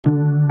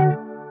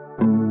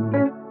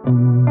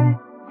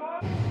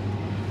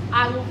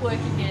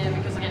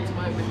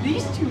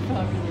these two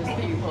fabulous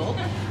people.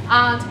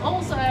 And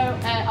also,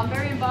 I'm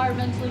very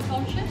environmentally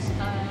conscious.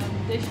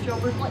 This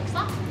job reflects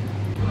that.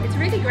 It's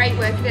really great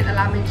working at the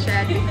Lambing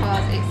Shed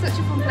because it's such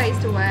a fun place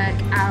to work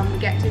and we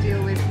get to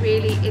deal with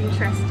really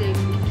interesting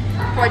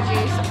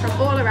produce from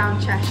all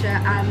around Cheshire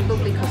and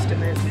lovely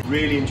customers.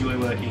 Really enjoy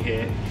working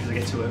here because I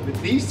get to work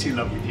with these two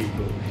lovely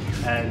people,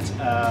 and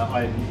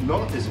I'm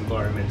not as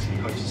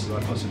environmentally conscious as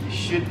I possibly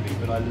should be,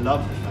 but I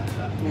love the fact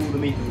that all the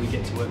meat that we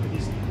get to work with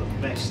is the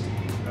best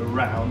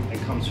around and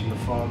comes from the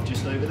farm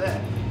just over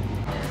there.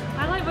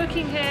 I like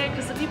working here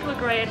because the people are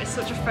great and it's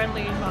such a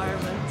friendly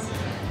environment.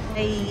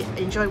 I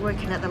enjoy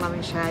working at the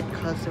Lambing Shed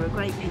because there are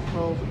great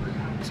people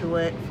to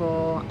work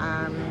for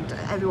and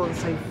everyone's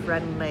so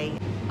friendly.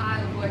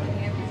 I love working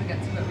here because I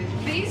get to work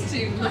with these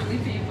two lovely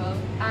people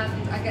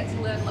and I get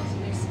to learn lots of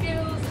new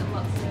skills